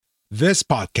This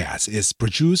podcast is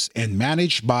produced and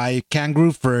managed by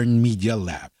Kangaroo Fern Media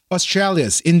Lab,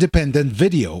 Australia's independent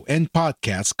video and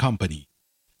podcast company.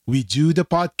 We do the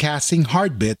podcasting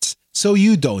hard bits so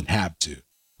you don't have to.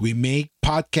 We make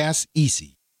podcasts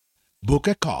easy. Book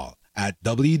a call at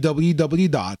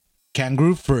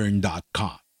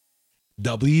www.kangaroofern.com.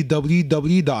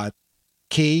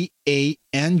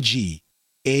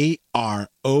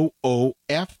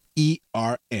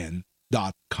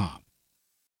 www.kangaroofern.com.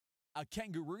 A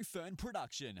Kangaroo Fern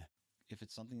production. If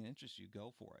it's something that interests you,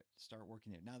 go for it. Start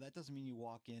working it. Now, that doesn't mean you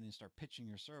walk in and start pitching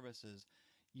your services.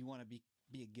 You want to be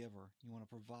a giver. You want to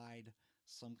provide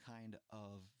some kind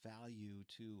of value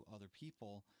to other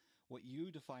people. What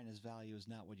you define as value is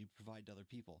not what you provide to other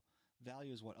people.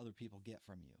 Value is what other people get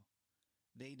from you.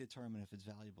 They determine if it's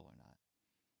valuable or not.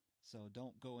 So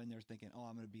don't go in there thinking, oh,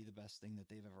 I'm going to be the best thing that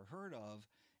they've ever heard of,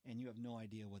 and you have no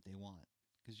idea what they want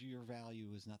because your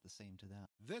value is not the same to them.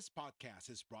 This podcast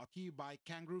is brought to you by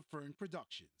Kangaroo Fern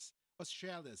Productions,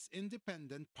 Australia's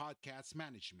independent podcast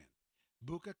management.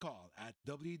 Book a call at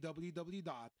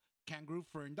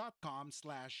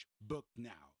www.kangaroofern.com/book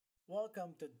now.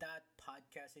 Welcome to That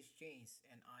Podcast Exchange,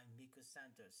 and I'm Miko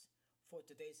Santos. For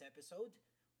today's episode,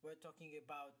 we're talking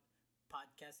about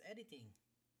podcast editing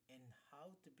and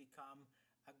how to become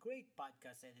a great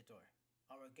podcast editor.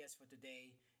 Our guest for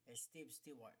today is Steve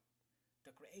Stewart,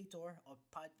 the creator of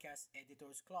Podcast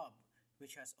Editors Club,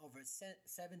 which has over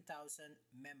 7,000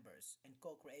 members, and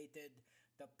co-created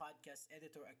the Podcast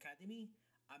Editor Academy,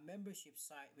 a membership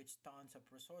site with tons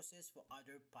of resources for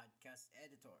other podcast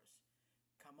editors.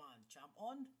 Come on, jump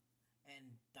on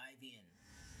and dive in.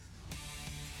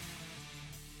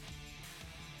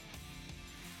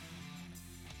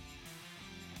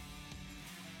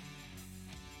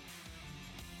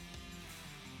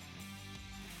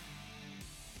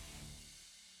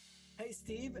 Hey,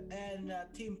 Steve and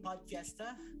Team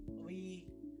Podcaster, we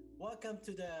welcome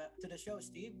to the show,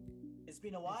 Steve. It's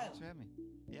been a Hey, while. thanks for having me.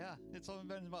 Yeah, it's only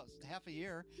been about half a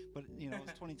year, but it's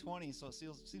 2020, so it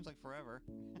seems like forever.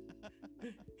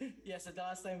 Yeah, so the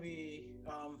last time we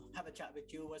have a chat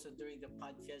with you was during the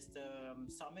podcast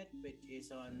summit, which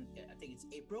is on, I think it's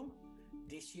April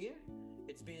this year.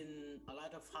 It's been a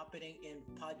lot of happening in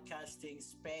podcasting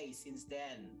space since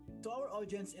then. To our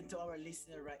audience and to our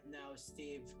listener right now,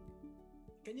 Steve,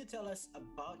 can you tell us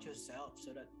about yourself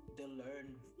so that they'll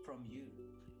learn from you?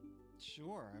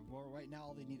 Sure. Well, right now,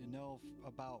 all they need to know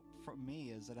about from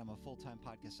me is that I'm a full-time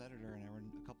podcast editor, and I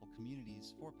run a couple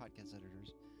communities for podcast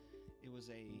editors. It was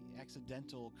a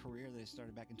accidental career that I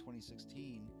started back in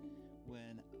 2016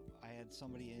 when I had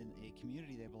somebody in a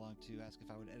community they belonged to ask if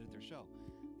I would edit their show.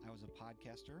 I was a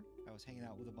podcaster. I was hanging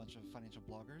out with a bunch of financial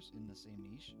bloggers in the same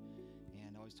niche,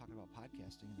 and always talking about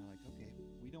podcasting. And they're like, "Okay,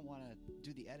 we don't want to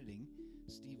do the editing.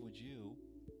 Steve, would you?"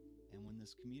 And when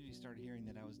this community started hearing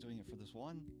that I was doing it for this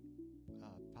one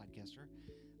podcaster,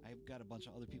 I've got a bunch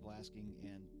of other people asking,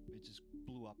 and it just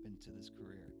blew up into this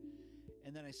career.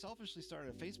 And then I selfishly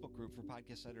started a Facebook group for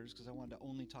podcast editors because I wanted to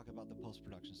only talk about the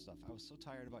post-production stuff. I was so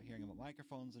tired about hearing about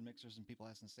microphones and mixers and people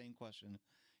asking the same question.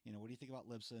 What do you think about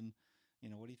Libsyn?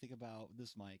 What do you think about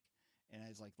this mic? And I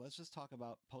was like, let's just talk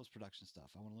about post-production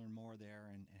stuff. I want to learn more there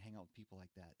and hang out with people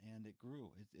like that. And it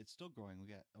grew. It's still growing. We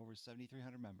got over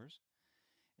 7,300 members.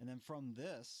 And then from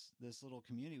this little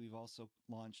community, we've also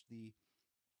launched the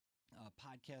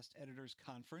Podcast Editors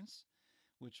Conference,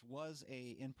 which was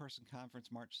a in-person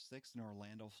conference March 6th in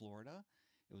Orlando, Florida.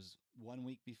 It was 1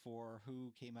 week before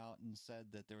WHO came out and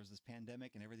said that there was this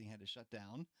pandemic and everything had to shut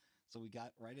down. So we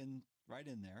got right in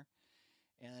there.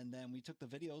 And then we took the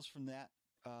videos from that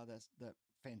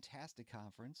fantastic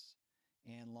conference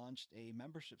and launched a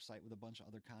membership site with a bunch of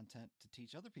other content to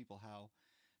teach other people how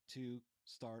to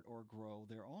start or grow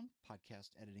their own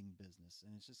podcast editing business.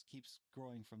 And it just keeps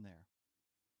growing from there.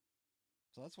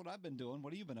 So that's what I've been doing.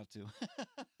 What have you been up to?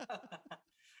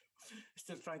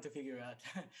 Still trying to figure out.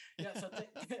 Yeah, so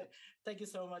thank you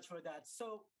so much for that.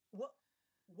 So what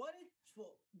it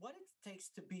what it takes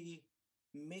to be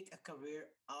make a career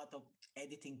out of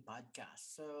editing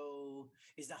podcasts? So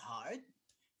is that hard?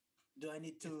 Do I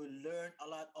need It, to learn a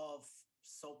lot of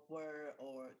software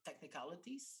or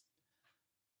technicalities?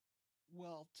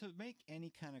 well, to make any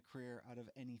kind of career out of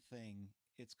anything,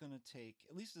 it's going to take,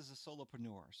 at least as a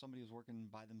solopreneur, somebody who's working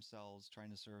by themselves,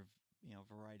 trying to serve,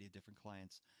 a variety of different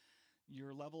clients,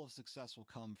 your level of success will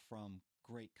come from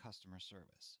great customer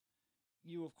service.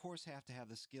 You of course have to have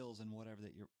the skills in whatever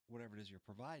it is you're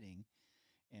providing.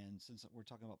 And since we're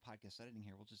talking about podcast editing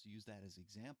here, we'll just use that as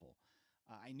example.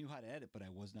 I knew how to edit, but I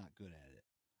was not good at it.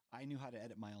 I knew how to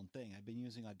edit my own thing. I've been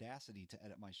using Audacity to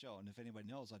edit my show. And if anybody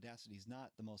knows, Audacity is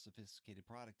not the most sophisticated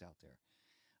product out there.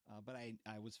 But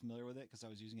I was familiar with it because I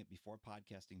was using it before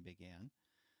podcasting began.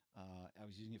 I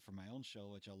was using it for my own show,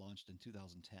 which I launched in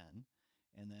 2010.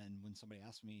 And then when somebody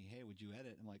asked me, "Hey, would you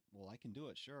edit?" I'm like, "Well, I can do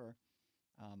it, sure."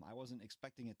 I wasn't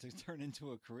expecting it to turn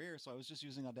into a career, so I was just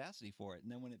using Audacity for it.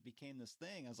 And then when it became this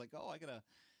thing, I was like, "Oh, I gotta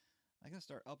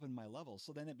start upping my level."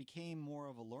 So then it became more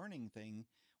of a learning thing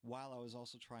while I was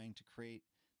also trying to create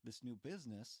this new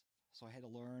business. So I had to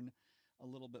learn a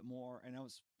little bit more, and I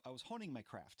was honing my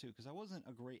craft too because I wasn't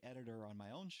a great editor on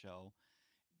my own show,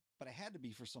 but I had to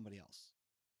be for somebody else.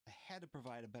 I had to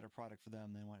provide a better product for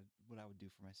them than what I would do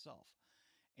for myself.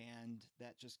 And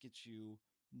that just gets you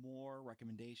more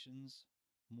recommendations,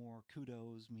 more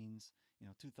kudos means,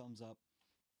 two thumbs up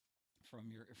from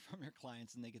your from your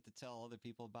clients, and they get to tell other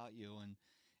people about you.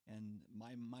 And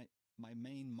my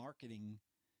main marketing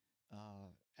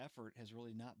effort has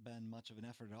really not been much of an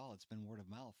effort at all. It's been word of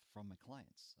mouth from my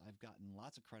clients. I've gotten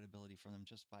lots of credibility from them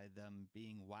just by them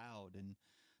being wowed and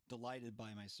delighted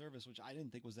by my service, which I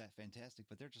didn't think was that fantastic,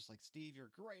 but they're just like, "Steve, you're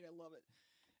great. I love it."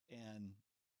 And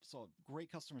so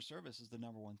great customer service is the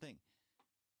number one thing.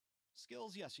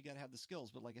 Skills, yes, you got to have the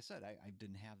skills, but like I said, I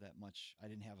didn't have that much. I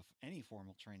didn't have any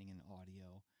formal training in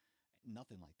audio,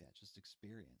 nothing like that. Just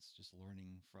experience, just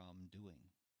learning from doing.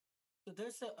 So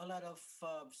there's a lot of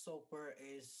software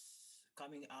is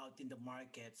coming out in the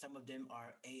market. Some of them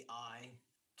are AI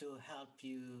to help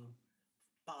you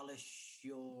polish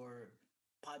your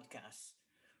podcast.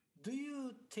 Do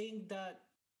you think that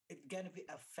it gonna be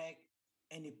affect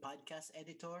any podcast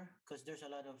editor? Because there's a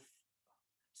lot of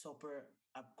software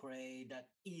upgrade that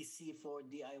easy for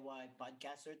DIY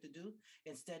podcaster to do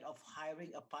instead of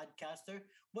hiring a podcaster.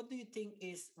 What do you think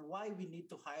is why we need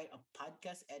to hire a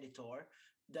podcast editor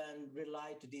than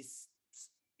rely to this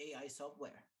AI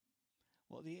software?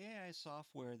 Well, the AI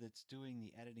software that's doing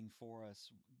the editing for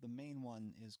us, the main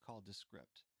one is called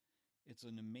Descript. It's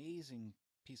an amazing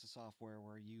piece of software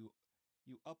where you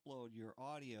upload your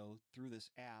audio through this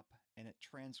app and it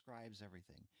transcribes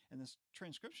everything. And this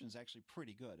transcription is actually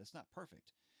pretty good. It's not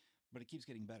perfect, but it keeps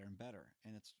getting better and better.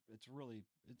 And it's really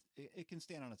it can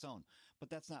stand on its own. But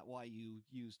that's not why you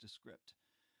use Descript.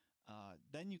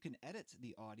 Then you can edit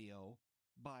the audio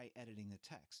by editing the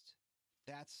text.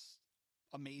 That's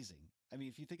amazing. I mean,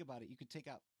 if you think about it, you could take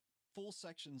out full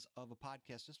sections of a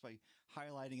podcast just by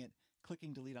highlighting it,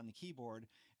 clicking delete on the keyboard,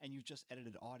 and you've just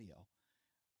edited audio.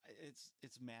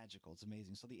 It's magical. It's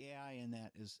amazing. So the AI in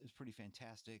that is pretty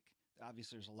fantastic.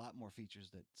 Obviously, there's a lot more features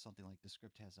that something like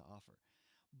Descript has to offer,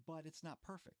 but it's not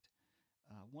perfect.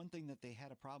 One thing that they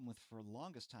had a problem with for the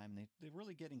longest time, they're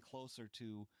really getting closer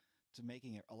to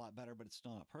making it a lot better, but it's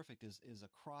still not perfect, is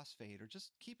a crossfade or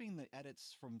just keeping the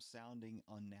edits from sounding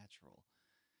unnatural.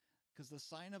 Because the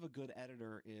sign of a good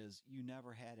editor is you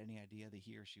never had any idea that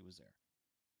he or she was there.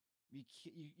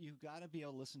 You've got to be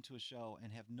able to listen to a show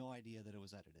and have no idea that it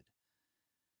was edited.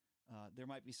 There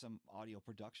might be some audio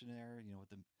production there, with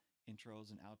the intros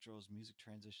and outros, music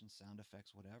transitions, sound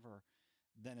effects, whatever.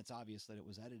 Then it's obvious that it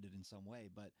was edited in some way.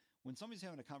 But when somebody's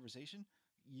having a conversation,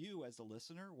 you as the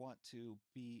listener want to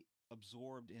be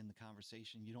absorbed in the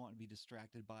conversation. You don't want to be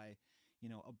distracted by,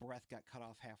 a breath got cut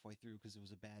off halfway through because it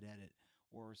was a bad edit,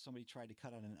 or somebody tried to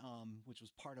cut out an which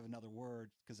was part of another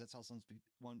word, because that's how some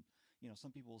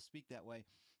people will speak that way,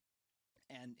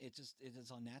 and it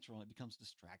is unnatural and it becomes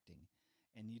distracting,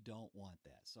 and you don't want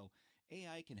that. So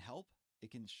AI can help.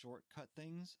 It can shortcut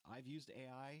things. I've used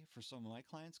AI for some of my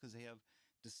clients because they have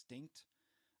distinct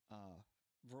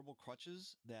verbal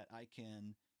crutches that I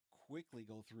can quickly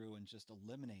go through and just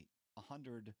eliminate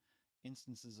 100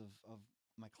 instances of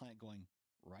my client going,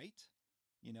 right?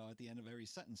 At the end of every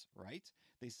sentence, right?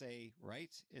 They say,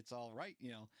 right, it's all right,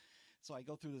 So I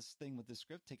go through this thing with the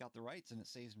script, take out the rights, and it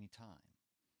saves me time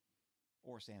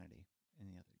or sanity in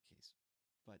the other case.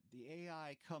 But the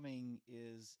AI coming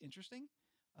is interesting.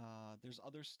 There's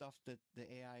other stuff that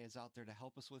the AI is out there to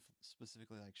help us with,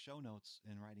 specifically like show notes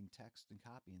and writing text and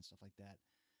copy and stuff like that.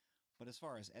 But as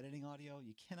far as editing audio,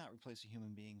 you cannot replace a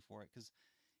human being for it because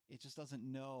it just doesn't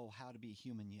know how to be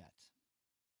human yet.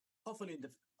 Hopefully in the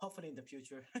hopefully in the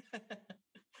future.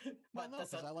 Well, But no,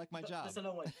 because I like my job. that's a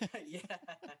long way. Yeah.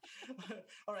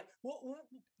 All right.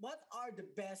 What are the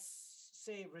best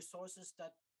say resources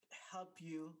that help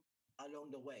you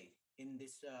along the way in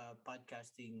this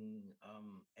podcasting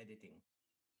editing?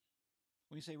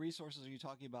 When you say resources, are you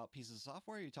talking about pieces of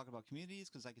software? Or are you talking about communities?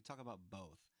 Because I could talk about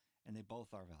both, and they both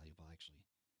are valuable, actually.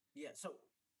 Yeah. So,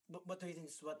 what do you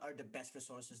think? What are the best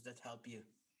resources that help you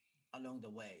along the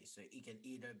way? So it can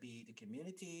either be the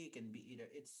community, it can be either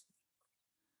it's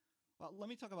Well, let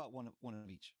me talk about one of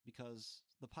each, because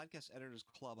the Podcast Editors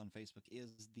Club on Facebook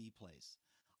is the place.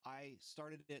 I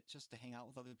started it just to hang out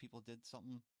with other people who did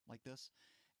something like this,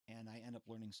 and I end up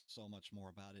learning so much more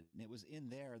about it. And it was in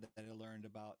there that I learned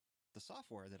about the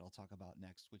software that I'll talk about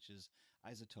next, which is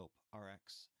iZotope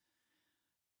RX.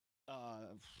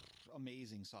 uh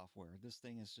Amazing software. This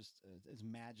thing is just it's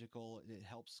magical. It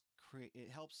helps create,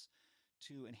 it helps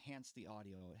to enhance the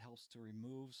audio, it helps to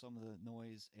remove some of the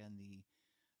noise and the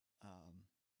um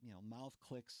mouth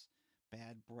clicks,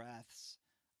 bad breaths.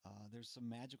 There's some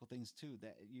magical things too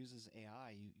that it uses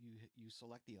AI. You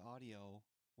select the audio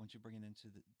once you bring it into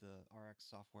the RX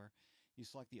software. You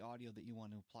select the audio that you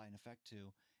want to apply an effect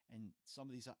to, and some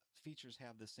of these features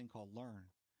have this thing called learn.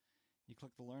 You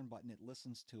click the learn button, it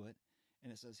listens to it,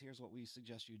 and it says, here's what we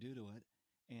suggest you do to it.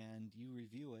 And you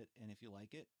review it. And if you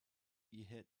like it, you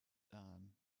hit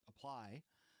apply.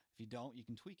 If you don't, you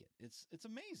can tweak it. It's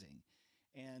amazing.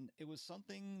 And it was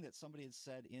something that somebody had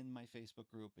said in my Facebook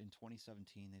group in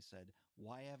 2017. They said,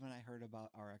 why haven't I heard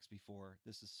about RX before?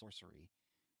 This is sorcery.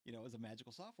 It was a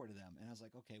magical software to them. And I was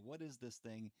like, okay, what is this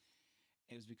thing?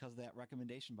 It was because of that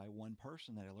recommendation by one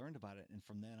person that I learned about it. And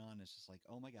from then on, it's just like,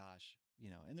 oh my gosh,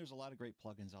 and there's a lot of great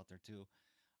plugins out there too.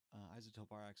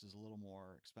 iZotope RX is a little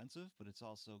more expensive, but it's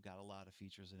also got a lot of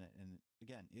features in it. And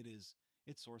again,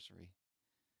 it's sorcery.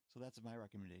 So that's my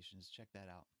recommendation, is check that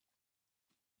out.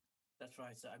 That's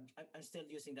right. So I'm still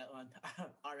using that one,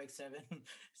 RX7.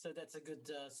 So that's a good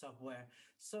software.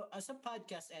 So as a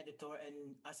podcast editor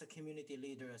and as a community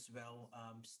leader as well,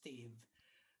 Steve,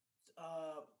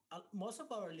 most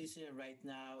of our listener right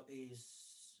now is,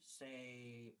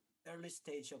 say, early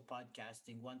stage of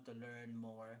podcasting, want to learn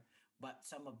more, but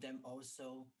some of them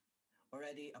also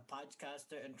already a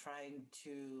podcaster and trying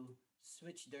to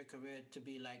switch their career to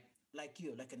be like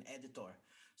you, like an editor.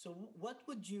 So what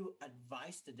would you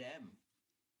advise to them?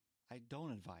 I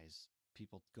don't advise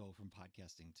people go from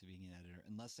podcasting to being an editor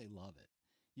unless they love it.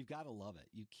 You've got to love it.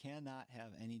 You cannot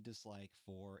have any dislike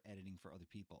for editing for other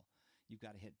people. You've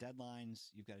got to hit deadlines.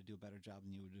 You've got to do a better job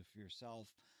than you would do for yourself.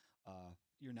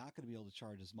 You're not going to be able to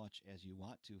charge as much as you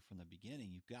want to from the beginning.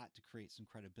 You've got to create some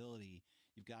credibility.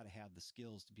 You've got to have the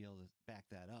skills to be able to back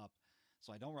that up.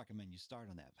 So I don't recommend you start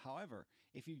on that. However,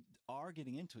 if you are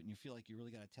getting into it and you feel like you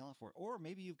really got a talent for it, or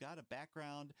maybe you've got a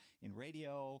background in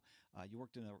radio, you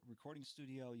worked in a recording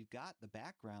studio, you've got the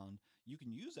background, you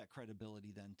can use that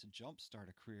credibility then to jumpstart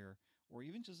a career, or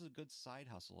even just a good side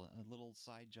hustle, a little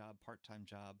side job, part-time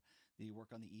job that you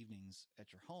work on the evenings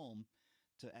at your home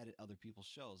to edit other people's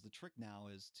shows. The trick now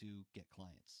is to get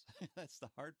clients. That's the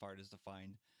hard part, is to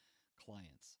find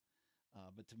clients.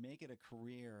 But to make it a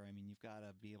career, I mean, you've got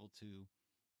to be able to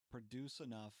produce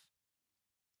enough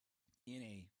in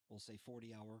a, we'll say,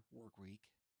 40-hour work week,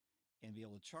 and be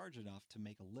able to charge enough to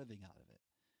make a living out of it.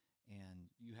 And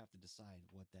you have to decide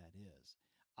what that is.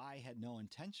 I had no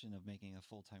intention of making a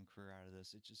full-time career out of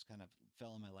this. It just kind of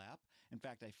fell in my lap. In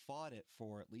fact, I fought it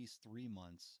for at least 3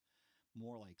 months,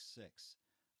 more like 6.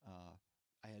 Uh,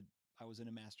 I had I was in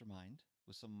a mastermind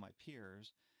with some of my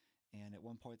peers, and at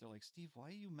one point they're like, Steve, why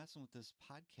are you messing with this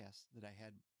podcast that I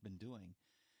had been doing?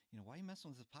 Why are you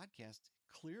messing with this podcast?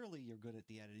 Clearly you're good at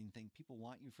the editing thing. People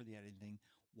want you for the editing thing.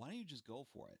 Why don't you just go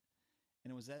for it?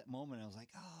 And it was that moment I was like,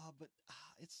 but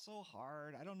it's so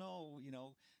hard. I don't know,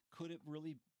 could it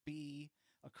really be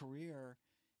a career?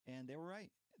 And they were right.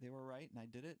 They were right. And I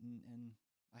did it. And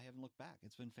I haven't looked back.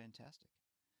 It's been fantastic.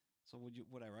 So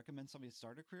would I recommend somebody to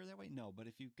start a career that way? No, but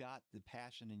if you've got the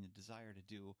passion and the desire to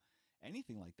do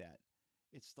anything like that,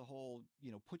 it's the whole,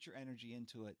 put your energy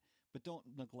into it, but don't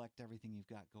neglect everything you've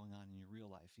got going on in your real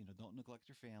life. Don't neglect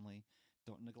your family,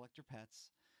 don't neglect your pets,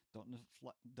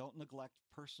 don't neglect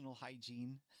personal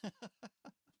hygiene.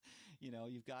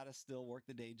 You've got to still work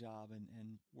the day job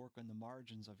and work on the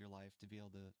margins of your life to be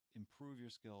able to improve your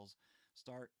skills.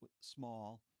 Start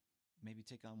small, maybe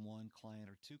take on 1 client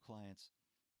or 2 clients.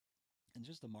 And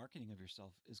just the marketing of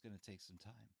yourself is going to take some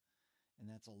time. And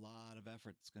that's a lot of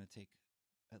effort. It's going to take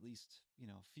at least,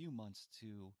 a few months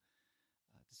to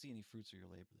see any fruits of your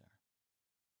labor there.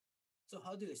 So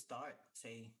how do you start?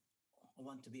 Say, I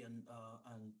want to be on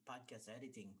podcast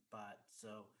editing, but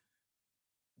so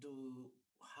do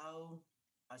how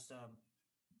as a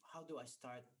how do I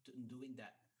start doing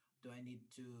that? Do I need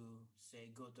to,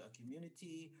 say, go to a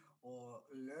community or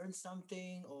learn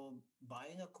something or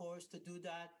buying a course to do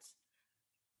that?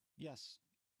 Yes,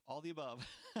 all the above.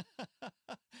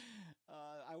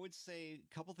 I would say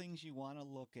a couple things you want to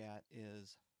look at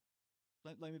is,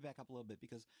 let me back up a little bit,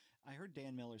 because I heard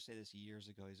Dan Miller say this years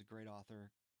ago. He's a great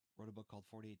author, wrote a book called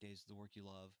 48 Days to the Work You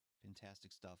Love.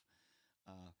 Fantastic stuff.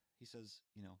 He says,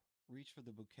 reach for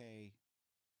the bouquet,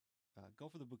 go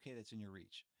for the bouquet that's in your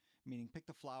reach, meaning pick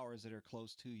the flowers that are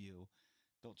close to you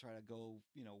Don't try to go,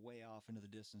 way off into the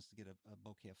distance to get a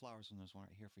bouquet of flowers when there's one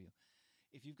right here for you.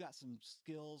 If you've got some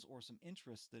skills or some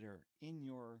interests that are in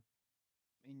your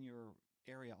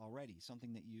area already,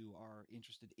 something that you are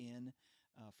interested in.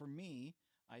 For me,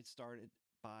 I started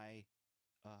by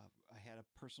I had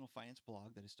a personal finance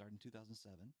blog that I started in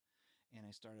 2007, and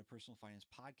I started a personal finance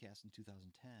podcast in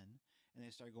 2010, and I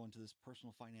started going to this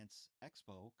personal finance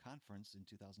expo conference in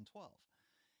 2012.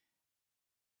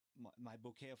 My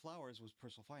bouquet of flowers was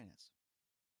personal finance.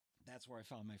 That's where I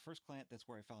found my first client. That's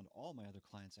where I found all my other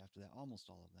clients after that, almost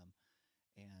all of them.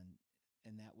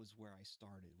 And that was where I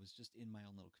started. It was just in my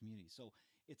own little community. So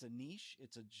it's a niche,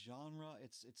 it's a genre,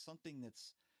 it's something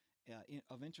that's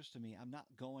of interest to me. I'm not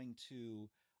going to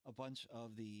a bunch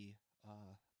of the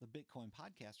Bitcoin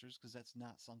podcasters because that's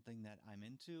not something that I'm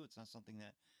into. It's not something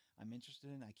that I'm interested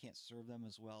in. I can't serve them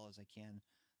as well as I can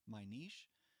my niche.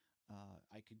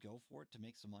 I could go for it to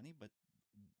make some money, but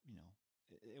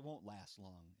it won't last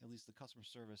long. At least the customer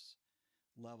service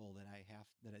level that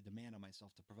I demand on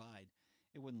myself to provide,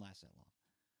 it wouldn't last that long.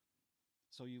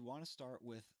 So you want to start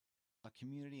with a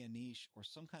community, a niche, or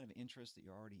some kind of interest that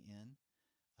you're already in.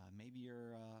 Maybe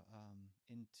you're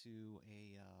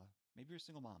maybe you're a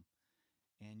single mom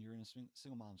and you're in a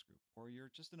single moms group, or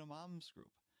you're just in a moms group.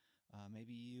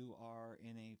 Maybe you are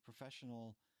in a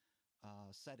professional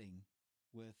setting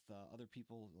with other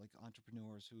people like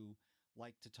entrepreneurs who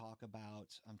like to talk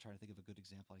about, I'm trying to think of a good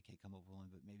example. I can't come up with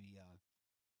one, but maybe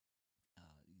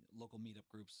local meetup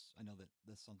groups. I know that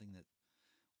that's something that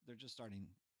they're just starting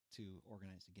to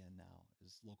organize again now,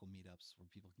 is local meetups where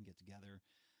people can get together.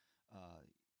 Uh,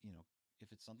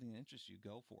 if it's something that interests you,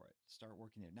 go for it. Start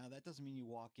working there. Now, that doesn't mean you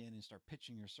walk in and start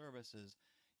pitching your services.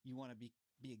 You want to be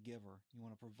a giver. You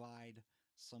want to provide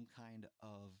some kind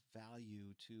of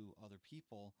value to other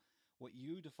people. What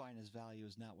you define as value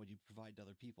is not what you provide to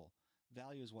other people.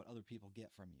 Value is what other people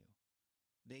get from you.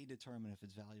 They determine if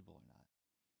it's valuable or not.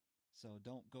 So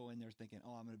don't go in there thinking,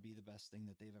 oh, I'm going to be the best thing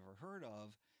that they've ever heard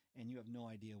of, and you have no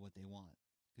idea what they want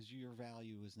because your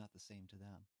value is not the same to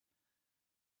them.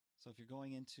 So if you're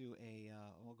going into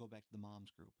we'll go back to the moms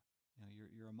group.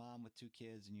 You're a mom with 2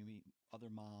 kids, and you meet other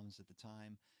moms at the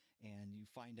time, and you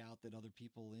find out that other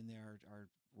people in there are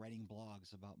writing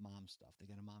blogs about mom stuff. They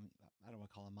got a mommy, I don't want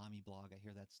to call it a mommy blog. I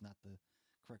hear that's not the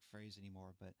correct phrase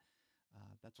anymore, but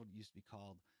that's what it used to be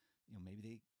called. Maybe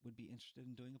they would be interested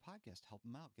in doing a podcast, help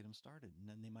them out, get them started, and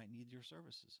then they might need your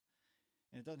services.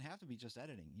 And it doesn't have to be just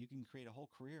editing. You can create a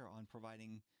whole career on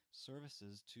providing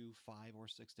services to 5 or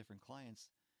 6 different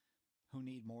clients who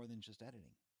need more than just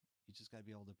editing. You just got to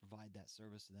be able to provide that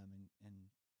service to them and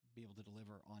be able to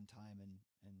deliver on time and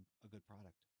a good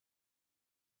product.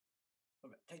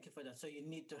 Okay, thank you for that. So you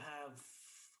need to have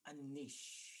a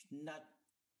niche, not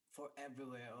for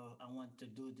everywhere. Oh, I want to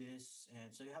do this,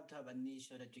 and so you have to have a niche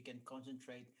so that you can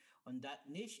concentrate on that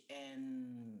niche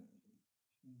and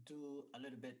do a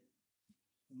little bit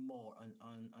more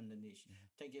on the niche. Mhm.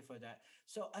 Thank you for that.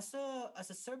 So as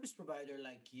a service provider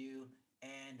like you,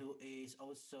 and who is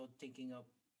also thinking of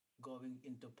going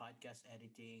into podcast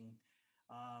editing,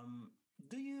 um,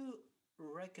 do you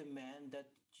recommend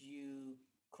that you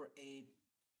create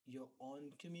your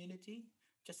own community,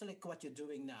 just like what you're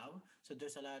doing now? So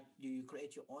there's a lot, you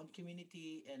create your own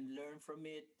community and learn from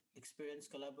it, experience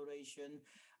collaboration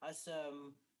as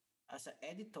as an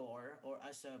editor or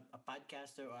as a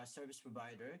podcaster or a service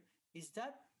provider. Is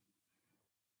that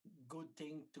good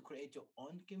thing to create your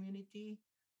own community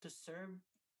to serve?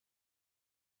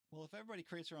 Well, if everybody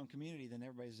creates their own community, then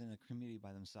everybody's in a community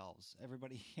by themselves.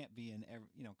 Everybody can't be in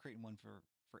creating one for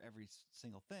every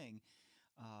single thing.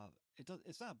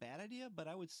 It's not a bad idea, but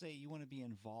I would say you want to be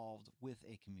involved with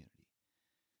a community,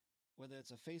 whether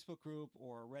it's a Facebook group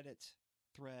or a Reddit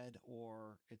thread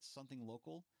or it's something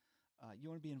local. You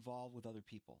want to be involved with other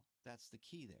people. That's the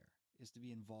key there, is to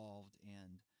be involved,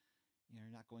 and you're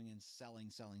not going in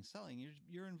selling.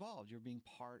 You're involved. You're being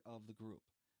part of the group,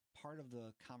 part of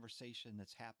the conversation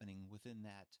that's happening within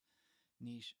that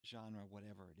niche genre,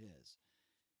 whatever it is.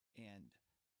 And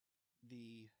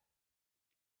the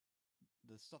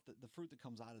stuff, that the fruit that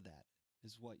comes out of that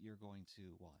is what you're going to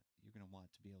want. You're going to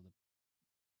want to be able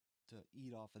to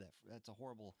eat off of that. That's a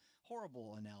horrible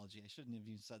analogy. I shouldn't have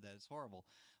even said that. It's horrible.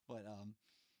 But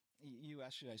you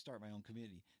asked, should I start my own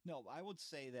community? No, I would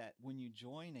say that when you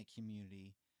join a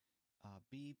community,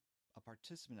 be a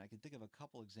participant. I can think of a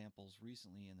couple examples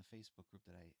recently in the Facebook group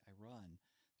that I run.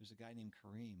 There's a guy named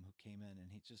Kareem who came in, and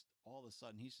he just, all of a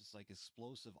sudden, he's just like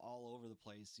explosive all over the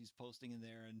place. He's posting in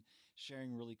there and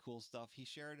sharing really cool stuff. He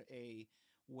shared a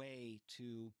way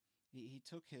to, he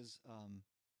took his, I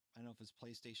don't know if it's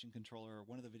PlayStation controller or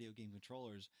one of the video game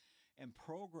controllers, and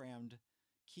programmed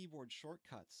keyboard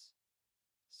shortcuts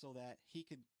so that he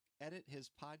could edit his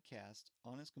podcast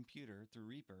on his computer through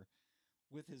Reaper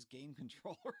with his game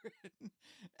controller.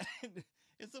 And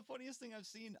it's the funniest thing I've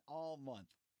seen all month.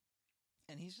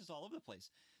 And he's just all over the place.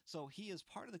 So he is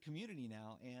part of the community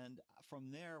now. And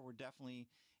from there, we're definitely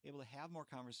able to have more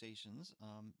conversations.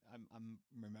 I'm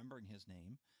remembering his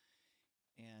name.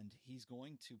 And he's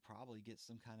going to probably get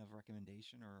some kind of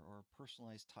recommendation or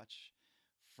personalized touch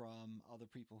from other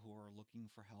people who are looking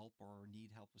for help or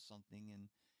need help with something. And,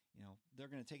 they're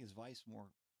going to take his advice more.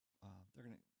 They're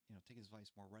going to, take his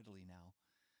advice more readily now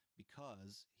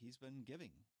because he's been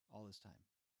giving all this time.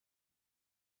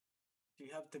 You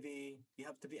have to be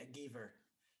a giver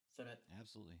so that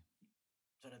Absolutely.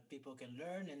 people can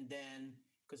learn, and then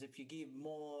because if you give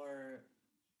more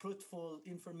truthful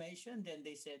information, then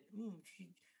they said,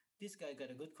 this guy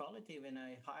got a good quality when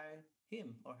I hire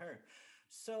him or her.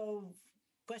 So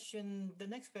the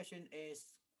next question is,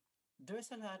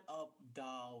 there's a lot of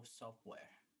DAO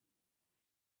software,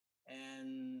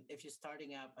 and if you're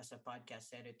starting up as a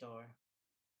podcast editor,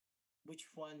 which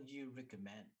one do you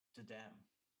recommend to them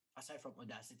aside from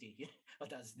Audacity?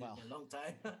 Audacity Well, been a long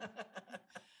time.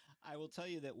 I will tell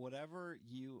you that whatever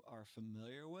you are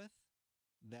familiar with,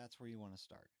 that's where you want to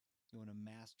start. You want to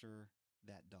master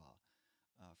that DAW.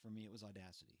 For me, it was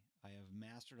Audacity. I have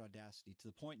mastered Audacity to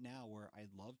the point now where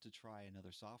I'd love to try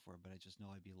another software, but I just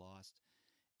know I'd be lost.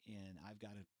 And I've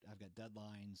got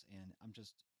deadlines, and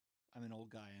I'm an old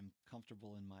guy. I'm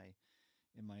comfortable in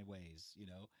my ways,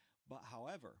 But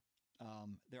however,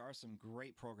 there are some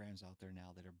great programs out there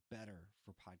now that are better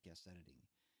for podcast editing.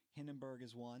 Hindenburg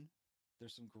is one.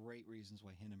 There's some great reasons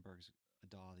why Hindenburg's a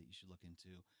DAW that you should look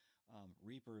into.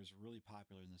 Reaper is really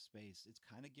popular in the space. It's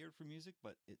kind of geared for music,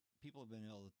 but people have been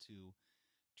able to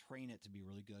train it to be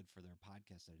really good for their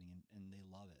podcast editing, and they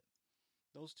love it.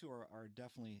 Those two are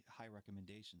definitely high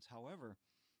recommendations. However,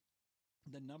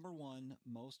 the number one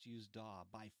most used DAW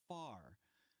by far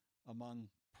among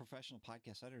professional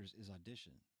podcast editors is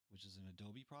Audition, which is an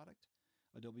Adobe product.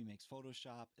 Adobe makes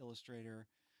Photoshop, Illustrator,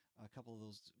 a couple of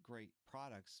those great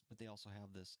products, but they also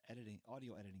have this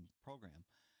audio editing program.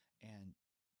 And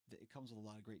it comes with a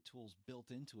lot of great tools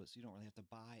built into it, so you don't really have to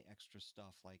buy extra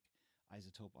stuff like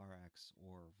Isotope RX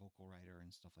or Vocal Writer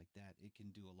and stuff like that. It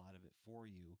can do a lot of it for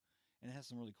you, and it has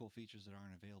some really cool features that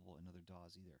aren't available in other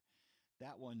DAWs either.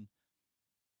 That one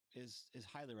is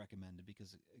highly recommended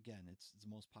because, again, it's the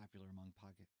most popular among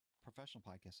professional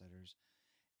podcast editors,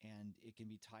 and it can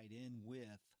be tied in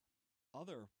with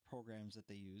other programs that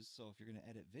they use. So if you're going to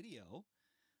edit video,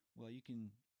 well, you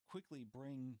can quickly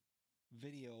bring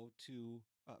video to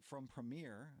from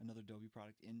Premiere, another Adobe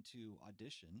product, into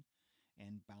Audition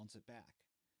and bounce it back.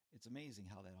 It's amazing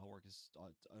how that all works.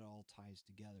 It all ties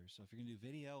together. So if you're going to do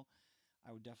video,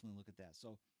 I would definitely look at that.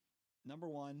 So number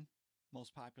one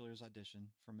most popular is Audition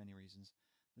for many reasons.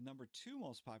 The number two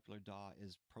most popular DAW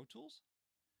is Pro Tools,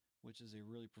 which is a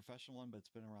really professional one, but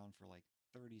it's been around for like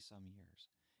 30 some years.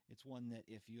 It's one that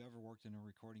if you ever worked in a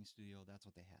recording studio, that's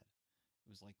what they had.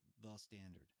 It was like the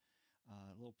standard.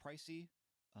 A little pricey.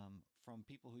 From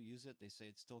people who use it, they say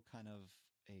it's still kind of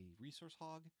a resource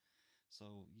hog.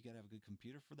 So you got to have a good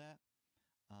computer for that.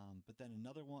 But then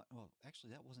another one,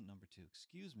 actually that wasn't number two.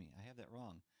 Excuse me, I have that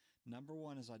wrong. Number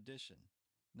one is Audition.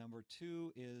 Number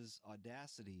two is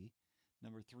Audacity.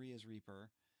 Number three is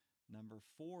Reaper. Number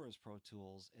four is Pro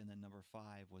Tools. And then number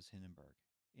five was Hindenburg.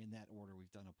 In that order,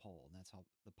 we've done a poll, and that's how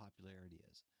the popularity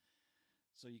is.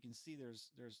 So you can see there's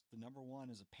the number one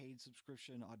is a paid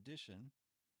subscription Audition,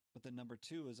 but the number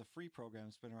two is a free program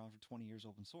that's been around for 20 years,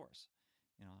 open source,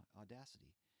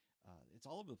 Audacity. It's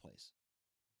all over the place.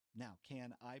 Now,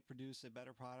 can I produce a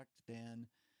better product than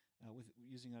with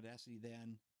using Audacity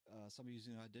than somebody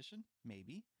using Audition?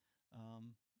 Maybe.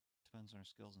 Depends on our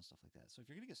skills and stuff like that. So if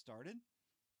you're going to get started,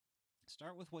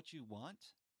 start with what you want,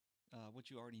 what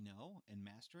you already know, and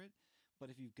master it. But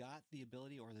if you've got the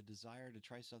ability or the desire to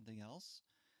try something else,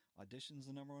 Audition's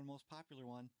the number one most popular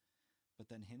one. But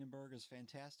then Hindenburg is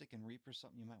fantastic, and Reaper's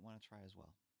something you might want to try as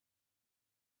well.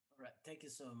 All right, thank you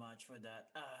so much for that.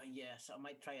 Yes, I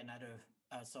might try another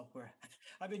software.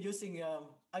 I've been using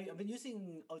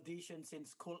Audition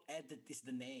since Cool Edit is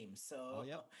the name, so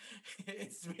yep.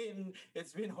 it's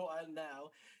been a while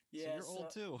now. Yeah, so you're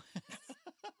old too.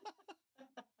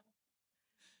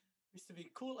 Used to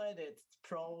be Cool Edit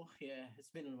Pro. Yeah, it's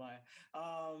been a while.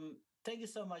 Thank you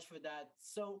so much for that.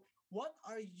 So, what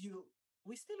are you?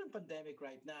 We're still in pandemic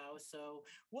right now. So,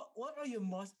 what are you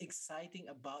most exciting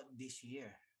about this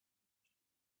year?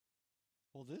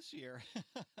 Well, this year,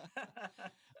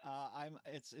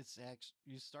 it's actually,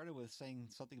 you started with saying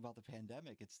something about the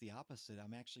pandemic. It's the opposite.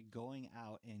 I'm actually going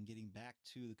out and getting back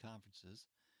to the conferences.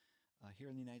 Here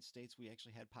in the United States, we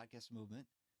actually had Podcast Movement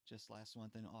just last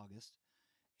month in August,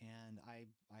 and I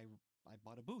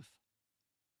bought a booth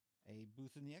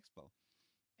in the expo.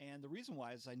 And the reason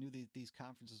why is I knew that these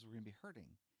conferences were going to be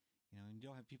hurting, and you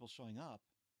don't have people showing up.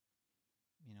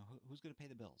 Who's going to pay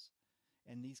the bills?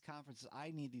 And these conferences,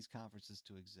 I need these conferences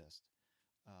to exist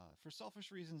for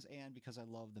selfish reasons and because I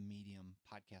love the medium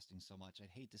podcasting so much.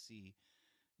 I'd hate to see,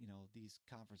 these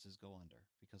conferences go under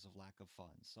because of lack of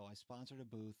funds. So I sponsored a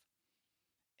booth,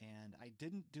 and I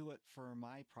didn't do it for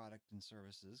my product and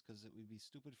services because it would be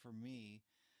stupid for me,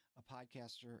 a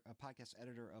podcast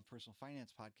editor of personal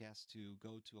finance podcasts, to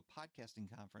go to a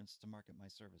podcasting conference to market my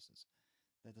services.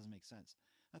 That doesn't make sense.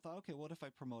 I thought, okay, what if I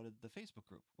promoted the Facebook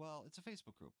group? Well, it's a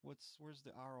Facebook group. Where's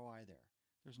the ROI there?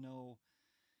 There's no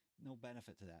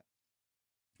benefit to that.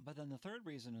 But then the third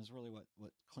reason is really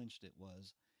what clinched it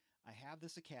was I have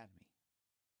this academy,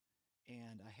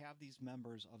 and I have these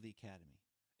members of the academy,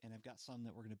 and I've got some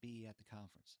that were going to be at the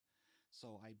conference.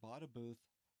 So I bought a booth.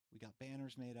 We got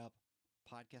banners made up,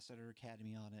 Podcast Editor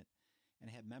Academy on it, and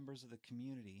I had members of the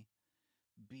community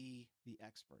be the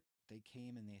expert. They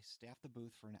came and they staffed the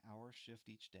booth for an hour shift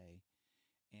each day,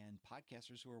 and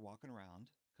podcasters who were walking around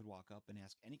could walk up and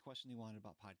ask any question they wanted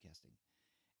about podcasting.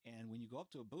 And when you go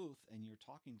up to a booth and you're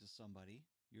talking to somebody,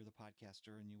 you're the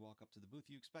podcaster, and you walk up to the booth,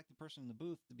 you expect the person in the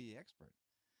booth to be the expert.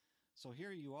 So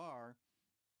here you are,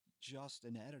 just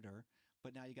an editor,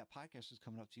 but now you got podcasters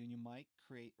coming up to you, and you might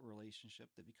create a relationship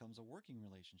that becomes a working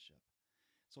relationship.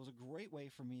 So it was a great way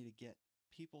for me to get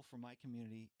people from my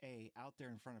community, out there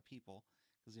in front of people,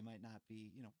 because they might not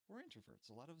be, we're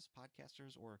introverts. A lot of us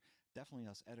podcasters, or definitely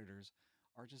us editors,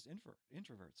 are just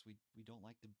introverts. We don't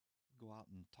like to go out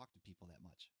and talk to people that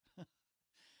much.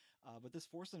 But this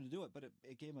forced them to do it, but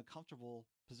it gave them a comfortable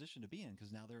position to be in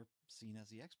because now they're seen as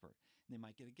the expert, and they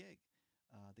might get a gig.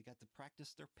 They got to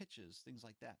practice their pitches, things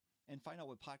like that, and find out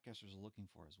what podcasters are looking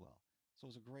for as well. So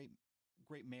it was a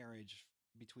great marriage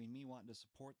between me wanting to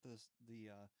support the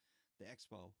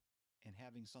expo and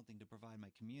having something to provide my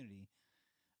community.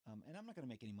 And I'm not going to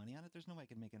make any money on it. There's no way I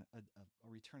can make a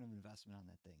return of investment on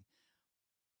that thing.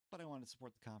 But I want to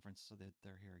support the conference so that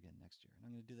they're here again next year. And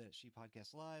I'm going to do that at She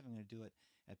Podcast Live. I'm going to do it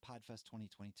at Podfest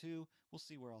 2022. We'll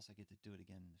see where else I get to do it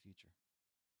again in the future.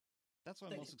 That's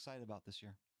what I'm most excited about this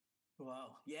year.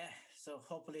 Wow. Yeah. So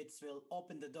hopefully it will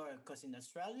open the door because in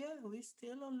Australia, we're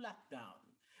still on lockdown,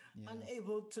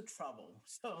 unable to travel.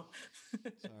 So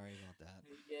sorry about that.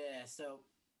 Yeah. So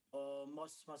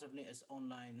most of it is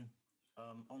online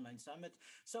summit.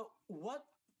 So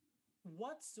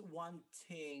what's one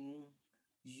thing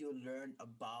you learned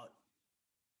about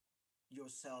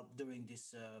yourself during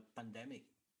this pandemic?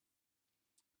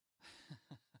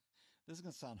 This is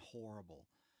going to sound horrible,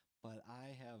 but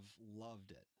I have loved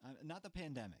it. Not the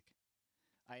pandemic.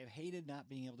 I have hated not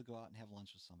being able to go out and have lunch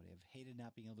with somebody. I've hated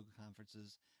not being able to go to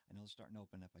conferences. I know they're starting to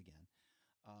open up again.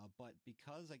 But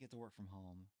because I get to work from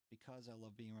home, because I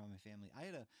love being around my family,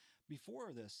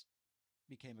 before this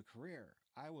became a career,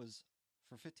 I was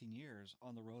for 15 years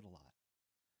on the road a lot.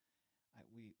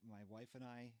 My wife and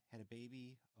I had a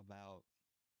baby about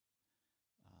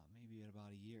maybe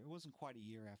about a year. It wasn't quite a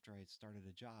year after I started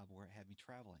a job where it had me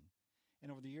traveling.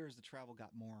 And over the years, the travel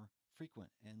got more frequent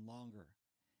and longer.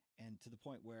 And to the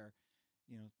point where,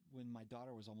 when my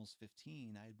daughter was almost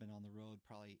 15, I had been on the road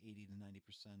probably 80 to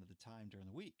 90% of the time during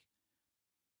the week.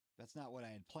 That's not what I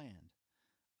had planned.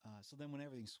 So then when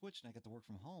everything switched and I got to work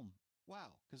from home,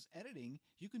 wow, because editing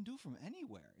you can do from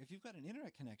anywhere. If you've got an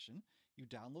internet connection, you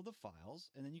download the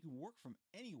files and then you can work from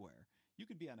anywhere. You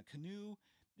could be on a canoe.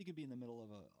 You could be in the middle of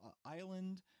an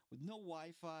island with no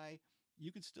Wi-Fi.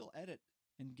 You could still edit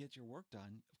and get your work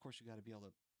done. Of course, you got to be able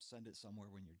to send it somewhere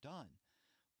when you're done.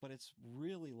 But it's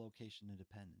really location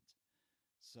independent.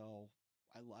 So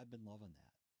I've been loving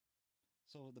that.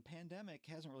 So the pandemic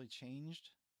hasn't really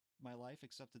changed my life,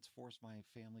 except it's forced my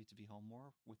family to be home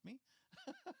more with me.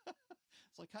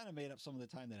 So I kind of made up some of the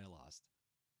time that I lost.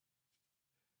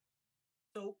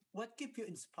 So what keep you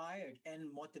inspired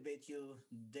and motivate you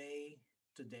day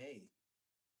to day?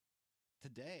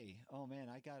 Today, oh man,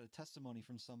 I got a testimony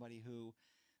from somebody who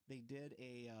they did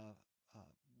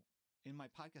in my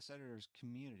podcast editors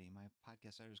community, my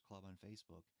podcast editors club on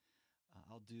Facebook.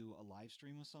 I'll do a live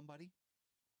stream with somebody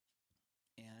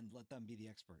and let them be the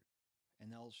expert, and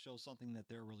they'll show something that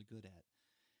they're really good at.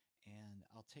 And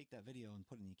I'll take that video and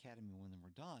put it in the academy when we're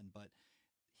done. But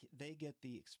they get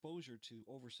the exposure to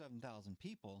over 7,000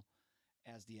 people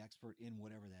as the expert in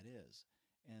whatever that is.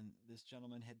 And this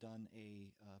gentleman had done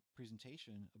a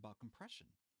presentation about compression.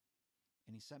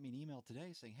 And he sent me an email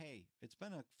today saying, hey, it's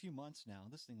been a few months now.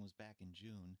 This thing was back in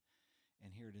June,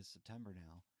 and here it is September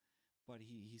now. But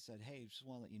he said, hey, just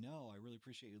want to let you know, I really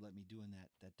appreciate you letting me doing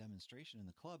that demonstration in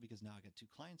the club because now I got 2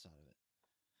 clients out of it.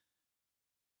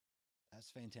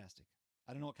 That's fantastic.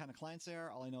 I don't know what kind of clients they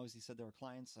are. All I know is he said they were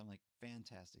clients. I'm like,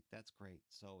 fantastic. That's great.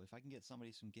 So if I can get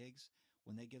somebody some gigs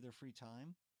when they give their free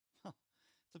time,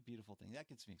 it's a beautiful thing. That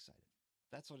gets me excited.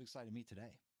 That's what excited me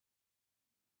today.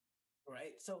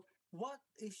 Right. So, what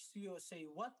is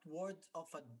what word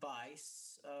of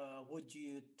advice would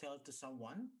you tell to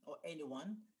someone or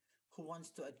anyone who wants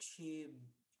to achieve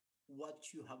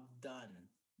what you have done?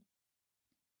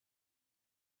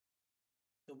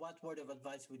 So, what word of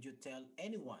advice would you tell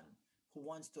anyone who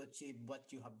wants to achieve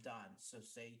what you have done? So,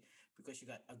 say, because you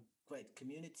got a great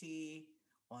community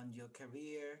on your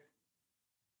career.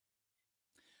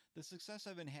 The success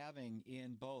I've been having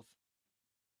in both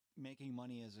making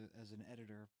money as an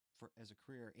editor as a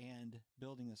career and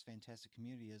building this fantastic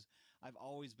community is I've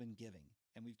always been giving.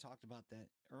 And we've talked about that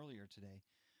earlier today.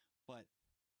 But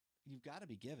you've got to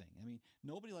be giving. I mean,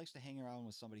 nobody likes to hang around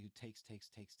with somebody who takes,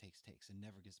 and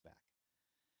never gets back.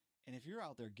 And if you're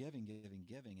out there giving,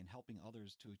 and helping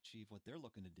others to achieve what they're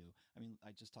looking to do, I mean,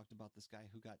 I just talked about this guy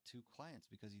who got 2 clients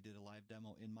because he did a live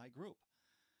demo in my group.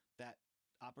 That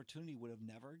opportunity would have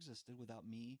never existed without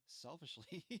me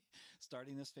selfishly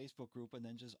starting this Facebook group and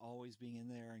then just always being in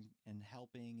there and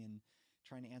helping and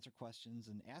trying to answer questions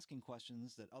and asking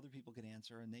questions that other people could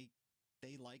answer. And they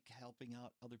like helping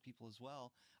out other people as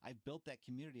well. I've built that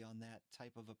community on that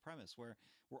type of a premise where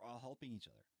we're all helping each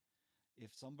other.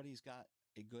 If somebody's got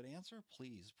a good answer,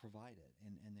 please provide it.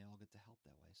 And they all get to help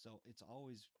that way. So it's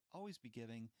always be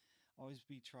giving, always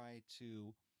be trying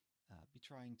to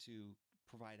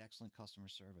provide excellent customer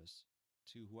service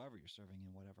to whoever you're serving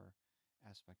in whatever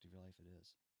aspect of your life it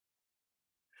is.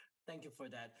 Thank you for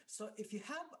that. So, if you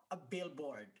have a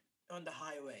billboard on the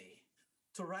highway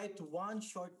to write one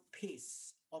short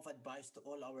piece of advice to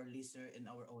all our listeners and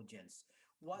our audience,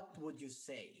 what would you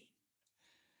say?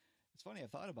 It's funny,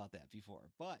 I've thought about that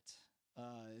before, but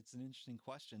it's an interesting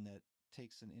question that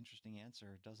takes an interesting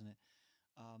answer, doesn't it?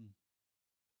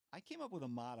 I came up with a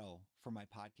motto for my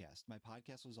podcast. My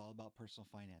podcast was all about personal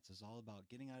finance. It's all about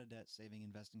getting out of debt, saving,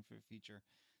 investing for the future,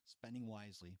 spending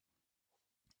wisely.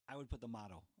 I would put the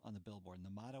motto on the billboard, and the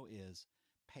motto is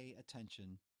pay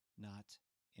attention, not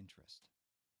interest.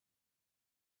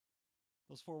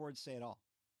 Those 4 words say it all.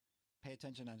 Pay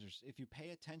attention, not interest. If you pay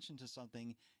attention to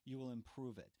something, you will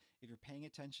improve it. If you're paying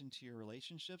attention to your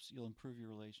relationships, you'll improve your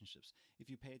relationships. If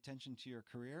you pay attention to your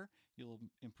career, you'll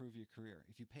improve your career.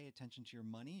 If you pay attention to your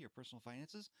money, your personal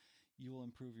finances, you will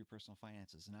improve your personal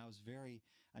finances. And I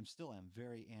still am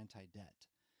very anti-debt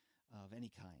of any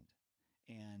kind.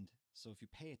 And so if you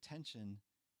pay attention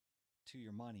to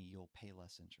your money, you'll pay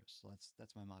less interest. So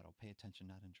that's my motto. Pay attention,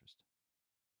 not interest.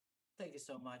 Thank you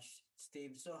so much,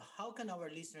 Steve. So, how can our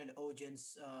listener and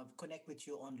audience connect with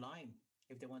you online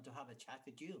if they want to have a chat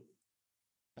with you?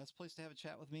 Best place to have a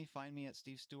chat with me, find me at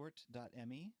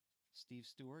stevestewart.me,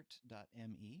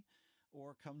 stevestewart.me,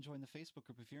 or come join the Facebook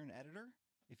group. If you're an editor,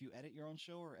 if you edit your own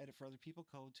show or edit for other people,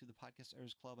 go to the Podcast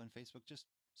Editors Club on Facebook. Just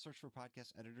search for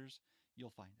Podcast Editors. You'll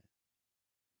find it.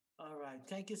 All right.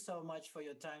 Thank you so much for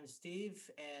your time, Steve.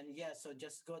 And yeah, so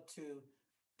just go to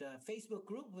the Facebook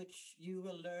group, which you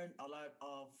will learn a lot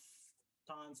of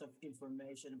tons of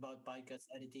information about podcast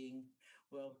editing.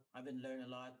 Well, I've been learning a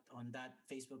lot on that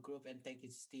Facebook group, and thank you,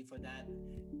 Steve, for that.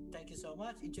 Thank you so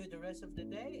much. Enjoy the rest of the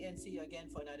day, and see you again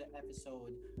for another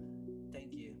episode.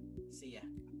 Thank you. See ya.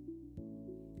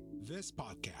 This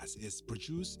podcast is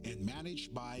produced and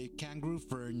managed by Kangaroo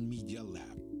Fern Media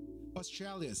Lab,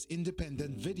 Australia's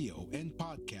independent video and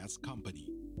podcast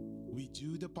company. We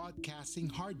do the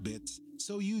podcasting hard bits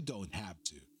so you don't have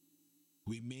to.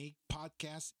 We make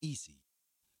podcasts easy.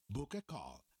 Book a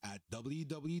call at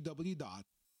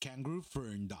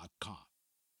www.kangaroofern.com.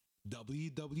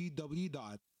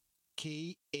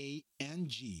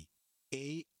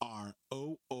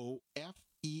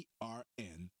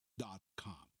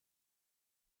 www.kangaroofern.com.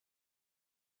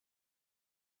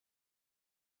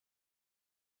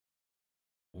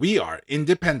 We are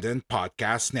Independent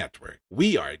Podcast Network.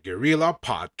 We are Guerrilla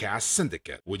Podcast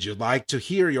Syndicate. Would you like to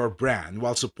hear your brand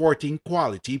while supporting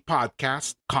quality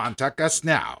podcasts? Contact us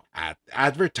now at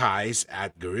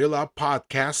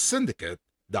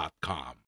advertise@guerrillapodcastsyndicate.com.